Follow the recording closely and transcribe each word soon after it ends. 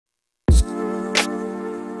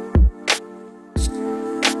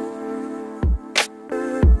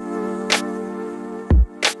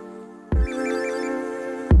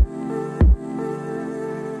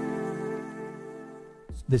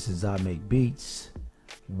This is I Make Beats.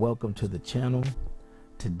 Welcome to the channel.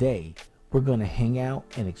 Today we're going to hang out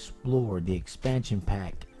and explore the expansion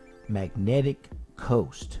pack Magnetic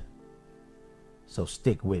Coast. So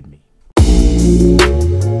stick with me.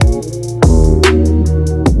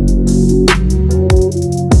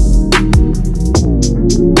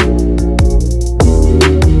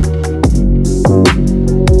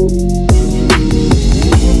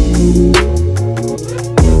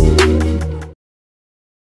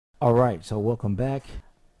 Alright, so welcome back.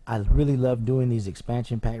 I really love doing these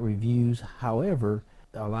expansion pack reviews. However,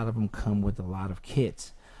 a lot of them come with a lot of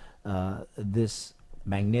kits. This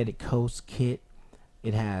Magnetic Coast kit,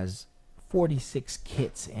 it has 46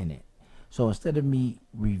 kits in it. So instead of me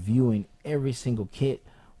reviewing every single kit,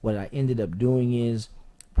 what I ended up doing is,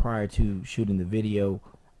 prior to shooting the video,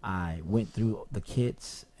 I went through the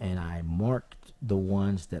kits and I marked the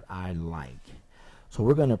ones that I like. So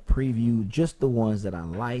we're going to preview just the ones that I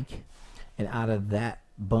like, and out of that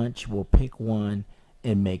bunch we'll pick one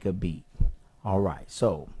and make a beat. Alright,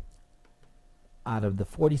 so out of the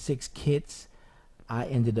 46 kits, I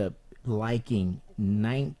ended up liking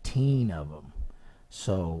 19 of them.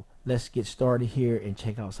 So let's get started here and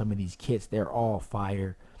check out some of these kits. They're all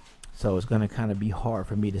fire, so it's going to kind of be hard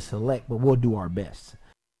for me to select, but we'll do our best.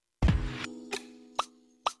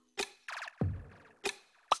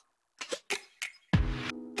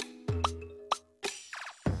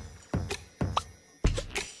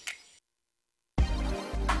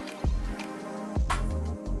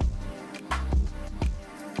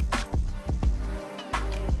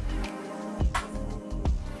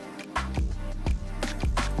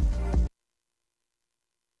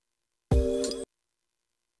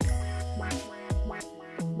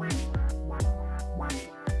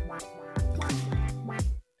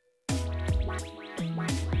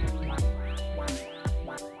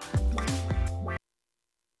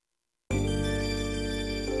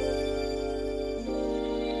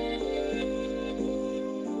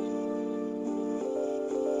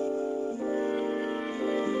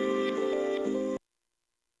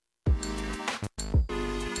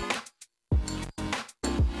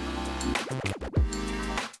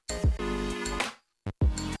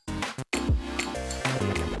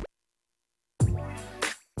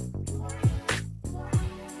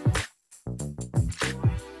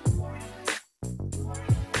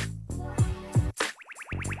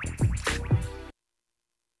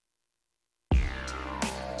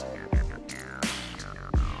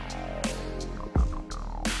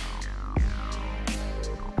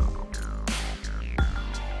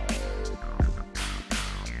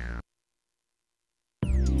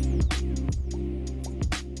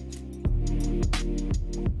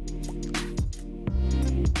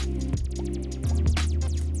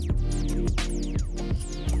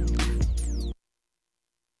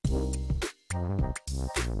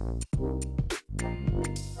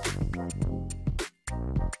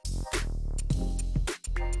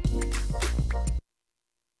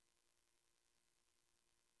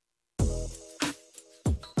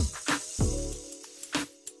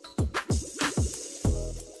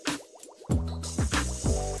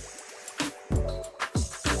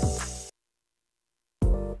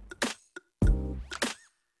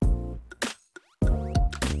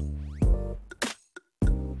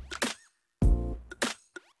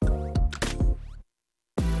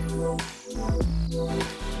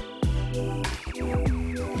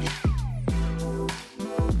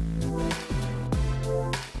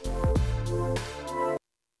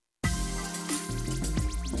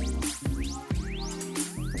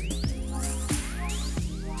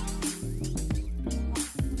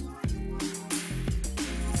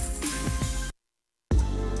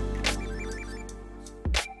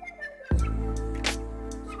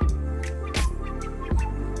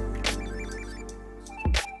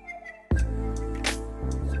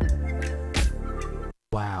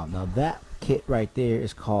 Wow, now that kit right there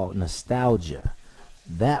is called Nostalgia.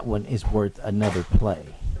 That one is worth another play.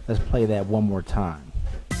 Let's play that one more time.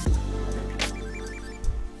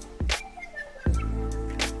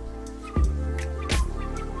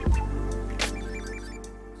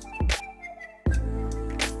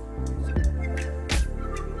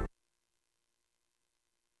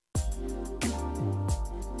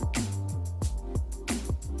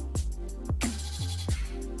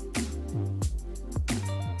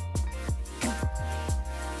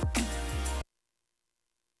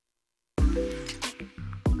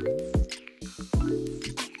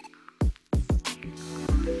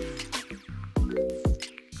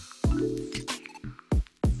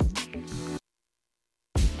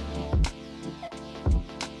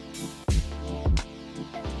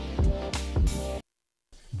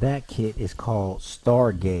 That kit is called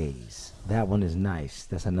Stargaze. That one is nice.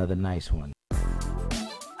 That's another nice one.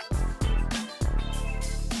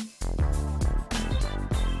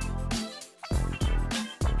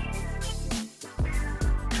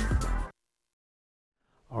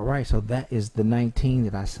 Alright, so that is the 19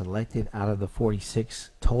 that I selected out of the 46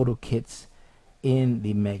 total kits in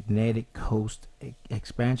the Magnetic Coast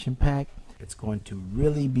expansion pack. It's going to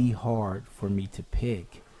really be hard for me to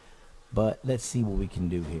pick, but let's see what we can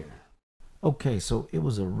do here. Okay, so it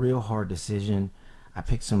was a real hard decision. I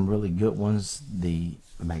picked some really good ones. The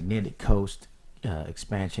Magnetic Coast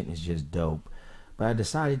expansion is just dope, but I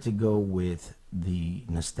decided to go with the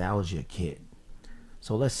Nostalgia kit.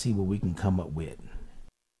 So let's see what we can come up with.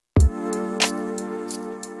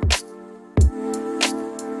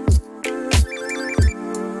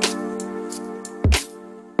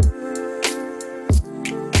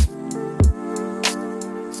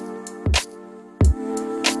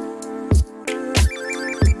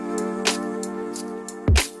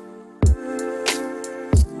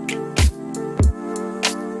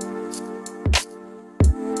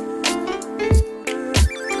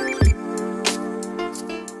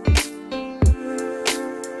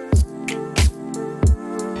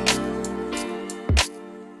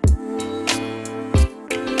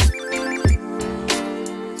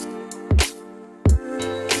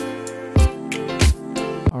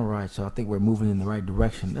 So I think we're moving in the right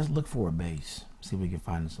direction. Let's look for a bass. See if we can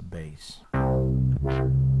find us a bass.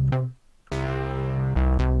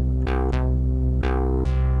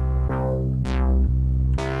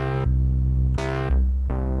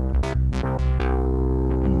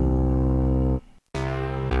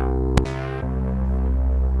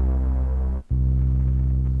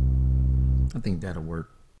 I think that'll work.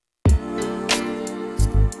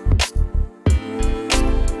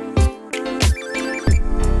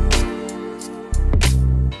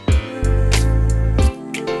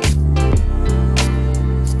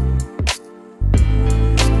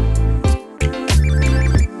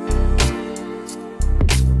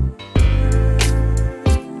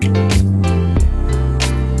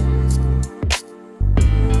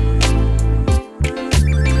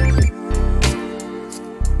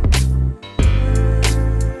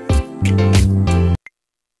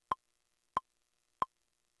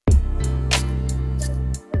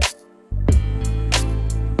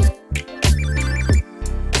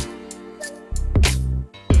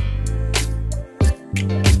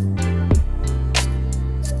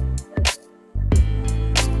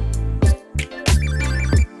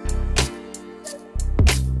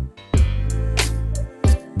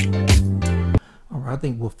 I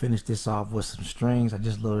think we'll finish this off with some strings. I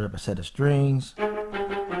just loaded up a set of strings,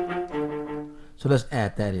 so let's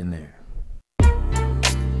add that in there.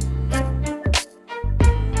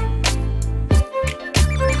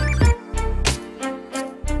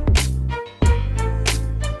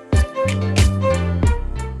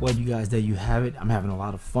 Well, you guys, there you have it. I'm having a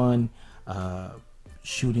lot of fun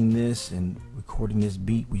shooting this and recording this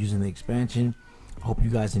beat using the expansion. I hope you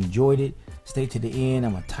guys enjoyed it. Stay to the end.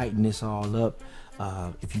 I'm gonna tighten this all up.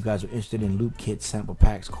 If you guys are interested in loop kits, sample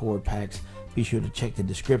packs, chord packs, be sure to check the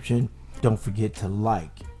description. Don't forget to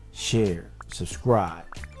like, share, subscribe,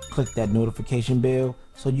 click that notification bell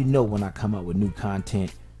so you know when I come up with new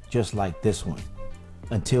content just like this one.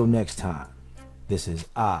 Until next time, this is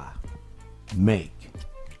I Make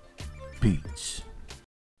Beats.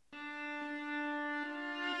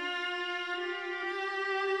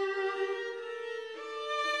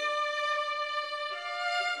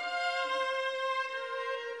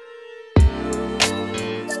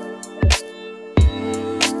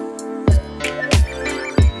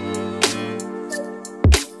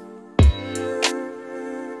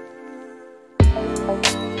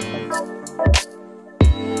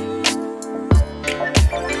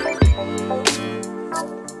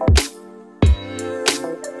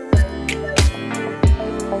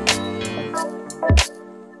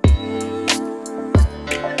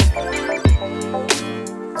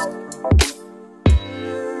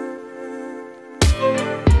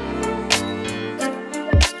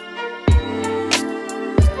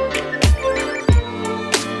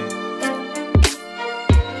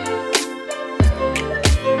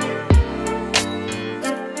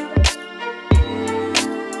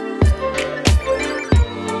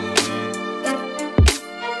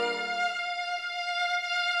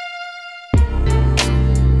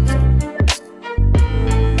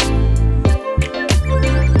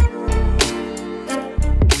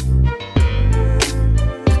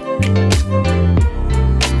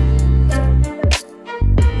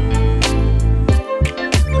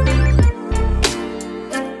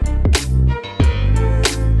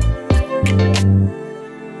 you.